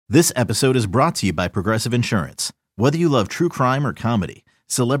This episode is brought to you by Progressive Insurance. Whether you love true crime or comedy,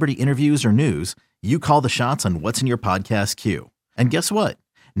 celebrity interviews or news, you call the shots on what's in your podcast queue. And guess what?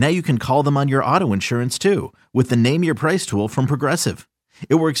 Now you can call them on your auto insurance too with the Name Your Price tool from Progressive.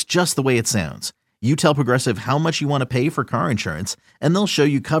 It works just the way it sounds. You tell Progressive how much you want to pay for car insurance, and they'll show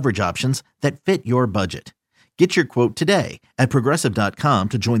you coverage options that fit your budget. Get your quote today at Progressive.com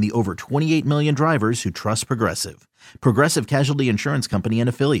to join the over 28 million drivers who trust Progressive. Progressive Casualty Insurance Company and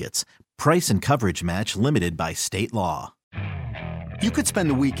Affiliates. Price and coverage match limited by state law. You could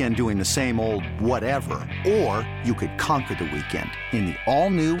spend the weekend doing the same old whatever, or you could conquer the weekend in the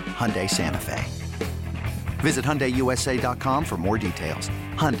all-new Hyundai Santa Fe. Visit HyundaiUSA.com for more details.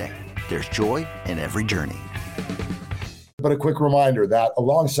 Hyundai, there's joy in every journey. But a quick reminder that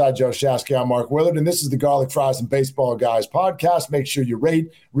alongside Joe Shasky, I'm Mark Willard, and this is the Garlic Fries and Baseball Guys podcast. Make sure you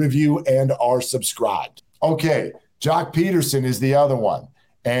rate, review, and are subscribed. Okay, Joc Pederson is the other one.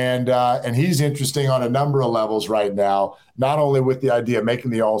 And he's interesting on a number of levels right now, not only with the idea of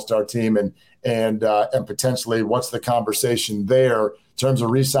making the All-Star team and potentially what's the conversation there in terms of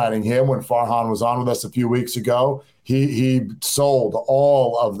re-signing him. When Farhan was on with us a few weeks ago, he sold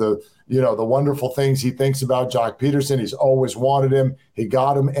all of the wonderful things he thinks about Joc Pederson. He's always wanted him. He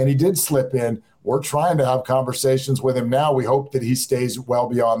got him, and he did slip in. We're trying to have conversations with him now. We hope that he stays well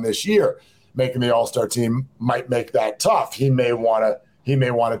beyond this year. Making the All-Star team might make that tough. He may want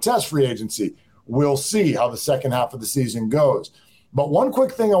to test free agency. We'll see how the second half of the season goes. But one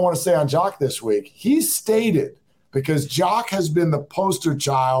quick thing I want to say on Joc this week, he stated, because Joc has been the poster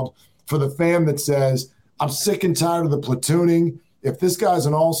child for the fan that says, I'm sick and tired of the platooning. If this guy's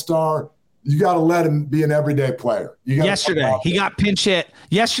an all-star, you got to let him be an everyday player. Yesterday, he got pinch hit.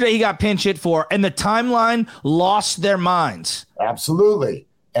 Yesterday, he got pinch hit for, and the timeline lost their minds. Absolutely.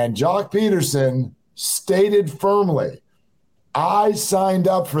 And Joc Pederson stated firmly, I signed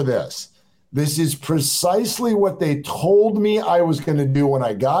up for this. This is precisely what they told me I was going to do when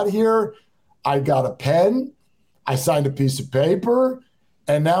I got here. I got a pen. I signed a piece of paper,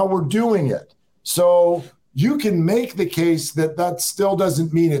 and now we're doing it. So you can make the case that still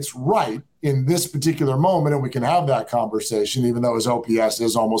doesn't mean it's right in this particular moment, and we can have that conversation, even though his OPS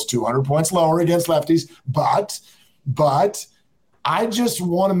is almost 200 points lower against lefties. But I just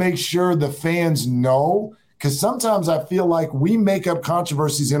want to make sure the fans know, because sometimes I feel like we make up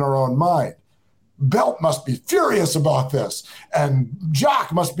controversies in our own mind. Belt must be furious about this, and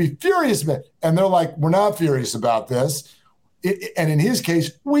Joc must be furious about it. And they're like, we're not furious about this. And in his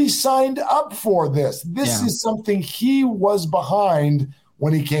case, we signed up for this. This is something he was behind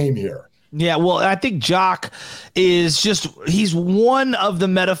when he came here. Yeah, well, I think Joc is he's one of the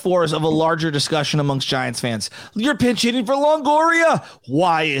metaphors of a larger discussion amongst Giants fans. You're pinch hitting for Longoria.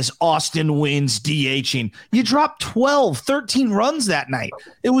 Why is Austin Wynns DHing? You dropped 12, 13 runs that night.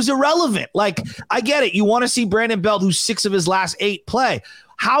 It was irrelevant. Like, I get it. You want to see Brandon Belt, who's 6 of his last 8, play.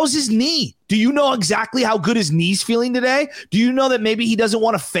 How's his knee? Do you know exactly how good his knee's feeling today? Do you know that maybe he doesn't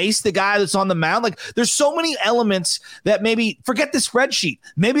want to face the guy that's on the mound? Like, there's so many elements that maybe forget the spreadsheet.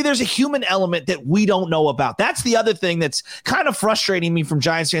 Maybe there's a human element that we don't know about. That's the other thing that's kind of frustrating me from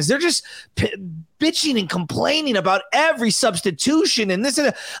Giants fans. They're just bitching and complaining about every substitution and this and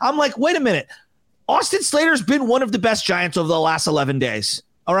that. I'm like, wait a minute. Austin Slater's been one of the best Giants over the last 11 days.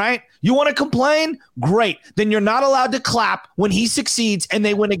 All right. You want to complain? Great. Then you're not allowed to clap when he succeeds and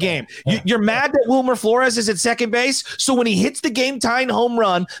they win a game. You're mad that Wilmer Flores is at second base. So when he hits the game tying home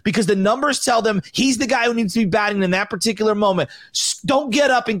run, because the numbers tell them he's the guy who needs to be batting in that particular moment, don't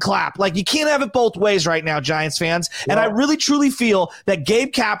get up and clap. Like, you can't have it both ways right now, Giants fans. And I really, truly feel that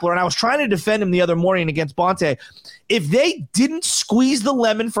Gabe Kapler, and I was trying to defend him the other morning against Bonte, if they didn't squeeze the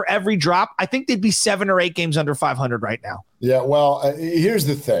lemon for every drop, I think they'd be 7 or 8 games under 500 right now. Yeah, well, here's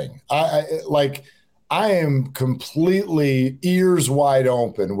the thing. I am completely ears wide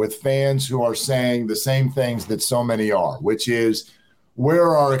open with fans who are saying the same things that so many are, which is, where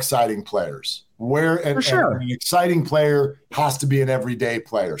are our exciting players? And an exciting player has to be an everyday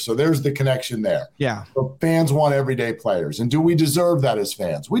player. So there's the connection there. Yeah. So fans want everyday players. And do we deserve that as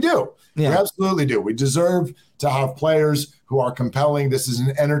fans? We do. Yeah. We absolutely do. We deserve to have players who are compelling. This is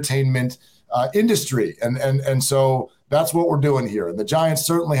an entertainment industry. And so that's what we're doing here. And the Giants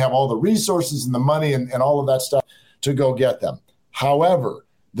certainly have all the resources and the money and all of that stuff to go get them. However,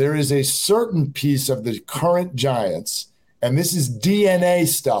 there is a certain piece of the current Giants, and this is DNA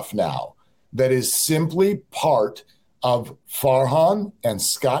stuff now, that is simply part of Farhan and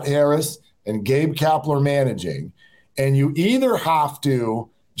Scott Harris and Gabe Kapler managing. And you either have to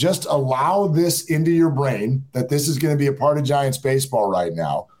just allow this into your brain that this is going to be a part of Giants baseball right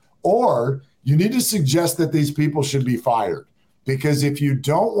now, or you need to suggest that these people should be fired, Because if you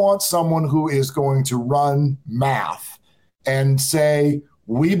don't want someone who is going to run math and say,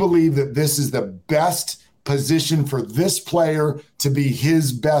 we believe that this is the best position for this player to be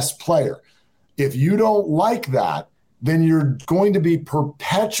his best player, if you don't like that, then you're going to be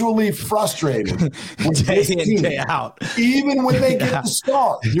perpetually frustrated with day this in, team. day out. Even when they get the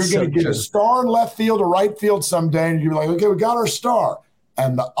star. You're going to get a star in left field or right field someday, and you're like, okay, we got our star.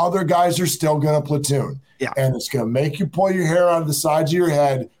 And the other guys are still going to platoon. Yeah. And it's going to make you pull your hair out of the sides of your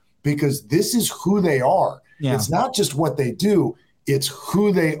head because this is who they are. Yeah. It's not just what they do, it's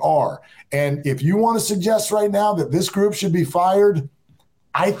who they are. And if you want to suggest right now that this group should be fired,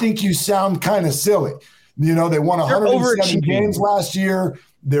 I think you sound kind of silly. You know, they won 107 games last year.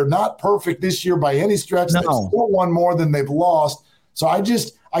 They're not perfect this year by any stretch. They've still won more than they've lost. So I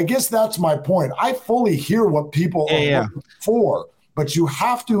guess that's my point. I fully hear what people are looking for, but you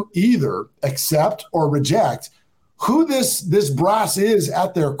have to either accept or reject who this brass is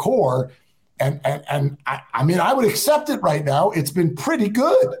at their core. And I mean, I would accept it right now. It's been pretty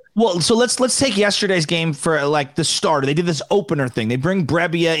good. Well, so let's take yesterday's game for like the starter. They did this opener thing. They bring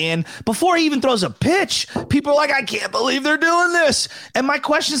Brebbia in before he even throws a pitch. People are like, I can't believe they're doing this. And my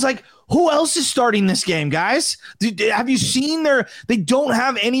question is like, who else is starting this game, guys? Have you seen they don't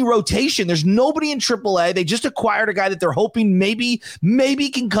have any rotation. There's nobody in AAA. They just acquired a guy that they're hoping maybe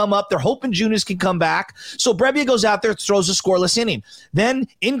can come up. They're hoping Junis can come back. So Brebbia goes out there, throws a scoreless inning. Then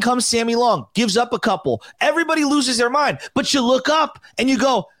in comes Sammy Long, gives up a couple. Everybody loses their mind. But you look up and you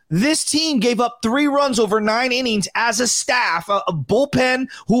go, this team gave up 3 runs over 9 innings as a staff, a bullpen,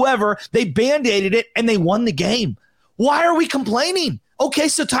 whoever. They band-aided it, and they won the game. Why are we complaining? Okay,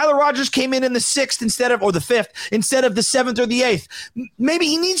 so Tyler Rogers came in the 6th or the 5th instead of the 7th or the 8th. Maybe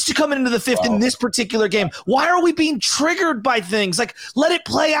he needs to come into the 5th in this particular game. Why are we being triggered by things? Like, let it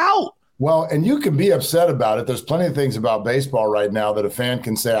play out. Well, and you can be upset about it. There's plenty of things about baseball right now that a fan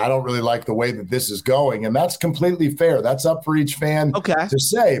can say, I don't really like the way that this is going. And that's completely fair. That's up for each fan to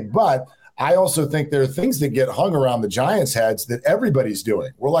say. But I also think there are things that get hung around the Giants' heads that everybody's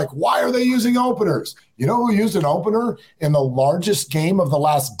doing. We're like, why are they using openers? You know who used an opener in the largest game of the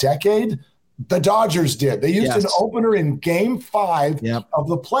last decade? The Dodgers did. They used an opener in Game 5 of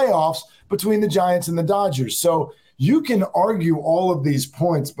the playoffs between the Giants and the Dodgers. So you can argue all of these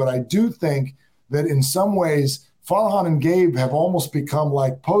points, but I do think that in some ways, Farhan and Gabe have almost become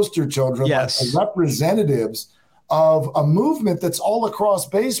like poster children, like representatives of a movement that's all across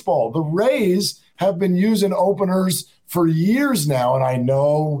baseball. The Rays have been using openers for years now, and I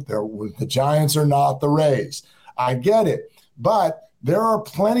know the Giants are not the Rays. I get it. But there are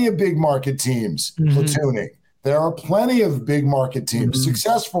plenty of big market teams platooning. There are plenty of big market teams,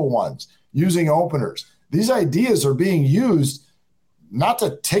 successful ones, using openers. These ideas are being used not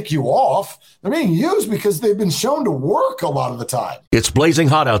to tick you off. They're being used because they've been shown to work a lot of the time. It's blazing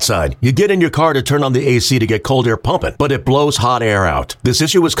hot outside. You get in your car to turn on the AC to get cold air pumping, but it blows hot air out. This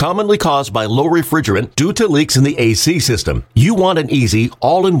issue is commonly caused by low refrigerant due to leaks in the AC system. You want an easy,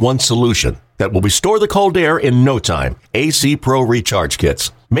 all-in-one solution that will restore the cold air in no time. AC Pro Recharge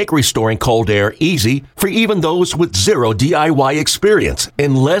Kits make restoring cold air easy for even those with zero DIY experience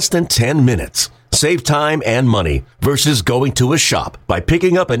in less than 10 minutes. Save time and money versus going to a shop by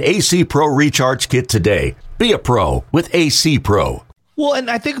picking up an AC Pro Recharge Kit today. Be a pro with AC Pro. Well,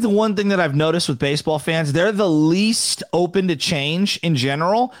 and I think the one thing that I've noticed with baseball fans, they're the least open to change in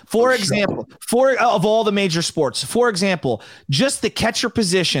general. For example, of all the major sports, for example, just the catcher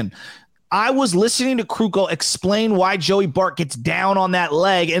position. I was listening to Kruko explain why Joey Bart gets down on that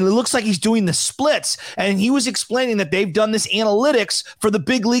leg, and it looks like he's doing the splits. And he was explaining that they've done this analytics for the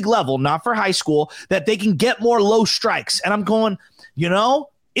big league level, not for high school, that they can get more low strikes. And I'm going,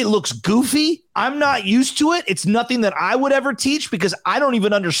 it looks goofy. I'm not used to it. It's nothing that I would ever teach because I don't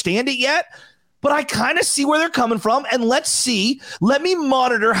even understand it yet. But I kind of see where they're coming from. And let me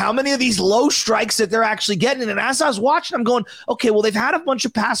monitor how many of these low strikes that they're actually getting. And as I was watching, I'm going, okay, well, they've had a bunch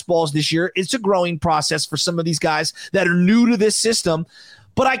of pass balls this year. It's a growing process for some of these guys that are new to this system.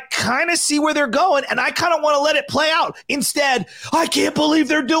 But I kind of see where they're going, and I kind of want to let it play out. Instead, I can't believe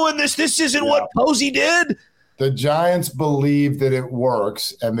they're doing this. This isn't what Posey did. The Giants believe that it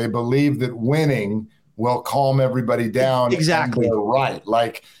works, and they believe that winning will calm everybody down. Exactly. And they're right.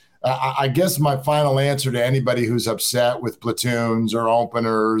 Like, I guess my final answer to anybody who's upset with platoons or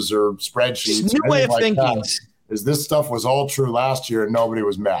openers or spreadsheets, new way of thinking, is this stuff was all true last year and nobody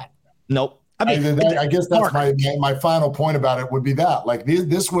was mad. Nope. I guess that's my final point about it would be that. Like,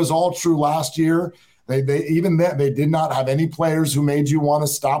 this was all true last year. They did not have any players who made you want to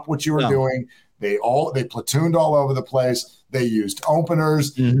stop what you were doing. They platooned all over the place. They used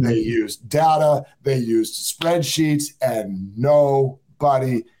openers. They used data. They used spreadsheets, and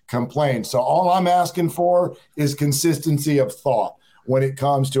nobody complained. So all I'm asking for is consistency of thought when it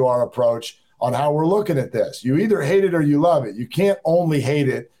comes to our approach on how we're looking at this. You either hate it or you love it. You can't only hate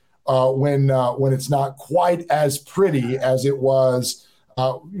it when it's not quite as pretty as it was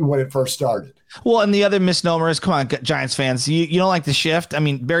when it first started. Well, and the other misnomer is, come on, Giants fans, you don't like the shift? I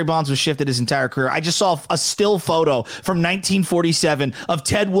mean, Barry Bonds was shifted his entire career. I just saw a still photo from 1947 of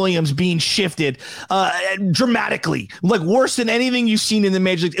Ted Williams being shifted dramatically, like worse than anything you've seen in the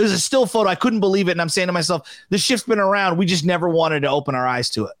major league. It was a still photo. I couldn't believe it. And I'm saying to myself, the shift's been around. We just never wanted to open our eyes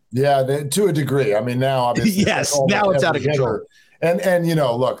to it. Yeah, to a degree. I mean, now obviously, yes, now it's out of control. And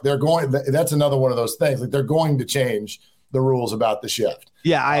look, they're going. That's another one of those things. Like, they're going to change the rules about the shift.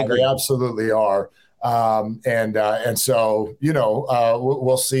 Yeah, I agree. They absolutely are. And so,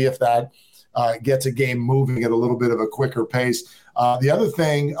 we'll see if that gets a game moving at a little bit of a quicker pace. The other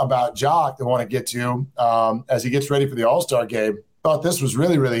thing about Joc I want to get to as he gets ready for the All-Star game, thought this was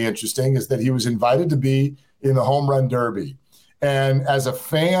really, really interesting, is that he was invited to be in the Home Run Derby. And as a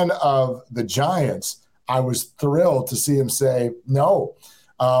fan of the Giants, I was thrilled to see him say, no,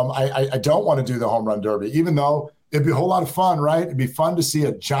 I don't want to do the Home Run Derby, even though it'd be a whole lot of fun, right? It'd be fun to see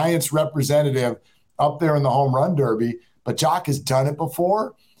a Giants representative up there in the Home Run Derby, but Joc has done it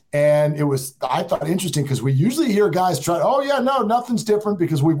before. And I thought, interesting, because we usually hear guys try, nothing's different,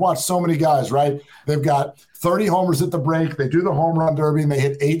 because we've watched so many guys, right? They've got 30 homers at the break. They do the Home Run Derby and they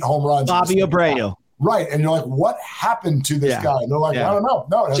hit 8 home runs. Bobby Abreu. Right. And you're like, what happened to this guy? And they're like, I don't know.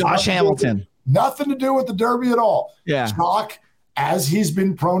 No, it has Josh Hamilton. Nothing to do with the Derby at all. Yeah. Joc, as he's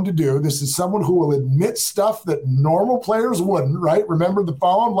been prone to do, this is someone who will admit stuff that normal players wouldn't, right? Remember the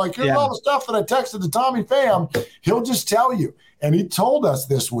phone? Like, here's all the stuff that I texted to Tommy Pham. He'll just tell you. And he told us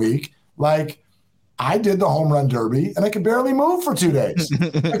this week, like, I did the Home Run Derby and I could barely move for 2 days.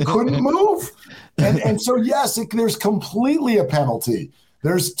 I couldn't move. And so, yes, there's completely a penalty.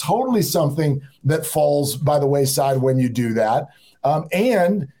 There's totally something that falls by the wayside when you do that.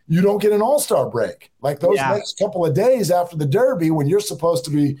 And you don't get an all-star break. Like those next couple of days after the Derby, when you're supposed to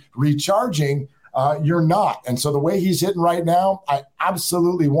be recharging, you're not. And so the way he's hitting right now, I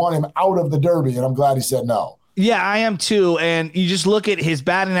absolutely want him out of the Derby, and I'm glad he said no. Yeah, I am too. And you just look at his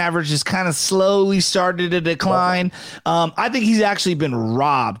batting average has kind of slowly started to decline. I think he's actually been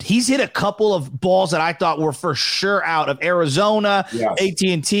robbed. He's hit a couple of balls that I thought were for sure out of Arizona,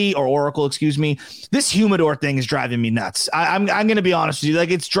 AT&T or Oracle, excuse me. This humidor thing is driving me nuts. I'm going to be honest with you. Like,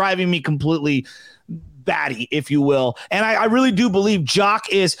 it's driving me completely batty, if you will. And I really do believe Joc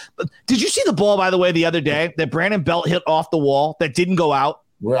is. Did you see the ball, by the way, the other day that Brandon Belt hit off the wall that didn't go out?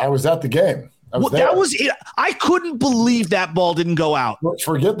 Well, I was at the game. That was it. I couldn't believe that ball didn't go out.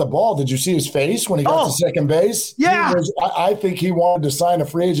 Forget the ball. Did you see his face when he got to second base? Yeah. I think he wanted to sign a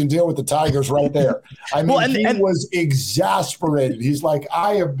free agent deal with the Tigers right there. I mean, he was exasperated. He's like,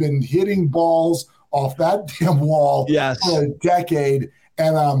 I have been hitting balls off that damn wall for a decade,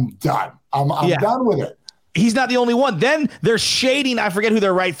 and I'm done. I'm done with it. He's not the only one. Then they're shading. I forget who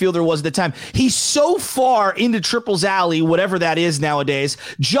their right fielder was at the time. He's so far into Triple's alley, whatever that is nowadays.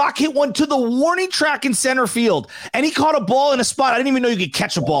 Joc hit one to the warning track in center field, and he caught a ball in a spot I didn't even know you could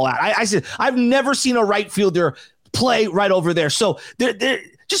catch a ball at. I said, I've never seen a right fielder play right over there. So they're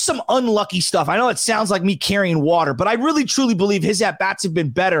just some unlucky stuff. I know it sounds like me carrying water, but I really truly believe his at-bats have been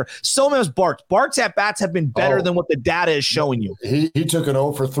better. So has Bart's. Bart's at-bats have been better than what the data is showing you. He took an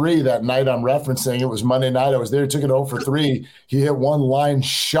 0 for 3 that night I'm referencing. It was Monday night. I was there. He took an 0 for 3. He hit one line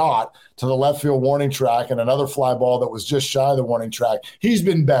shot to the left field warning track and another fly ball that was just shy of the warning track. He's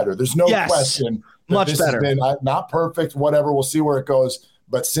been better. There's no question. Much better. Has been not perfect, whatever. We'll see where it goes.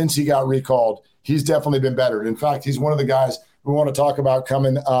 But since he got recalled, he's definitely been better. In fact, he's one of the guys we want to talk about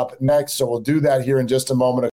coming up next. So we'll do that here in just a moment.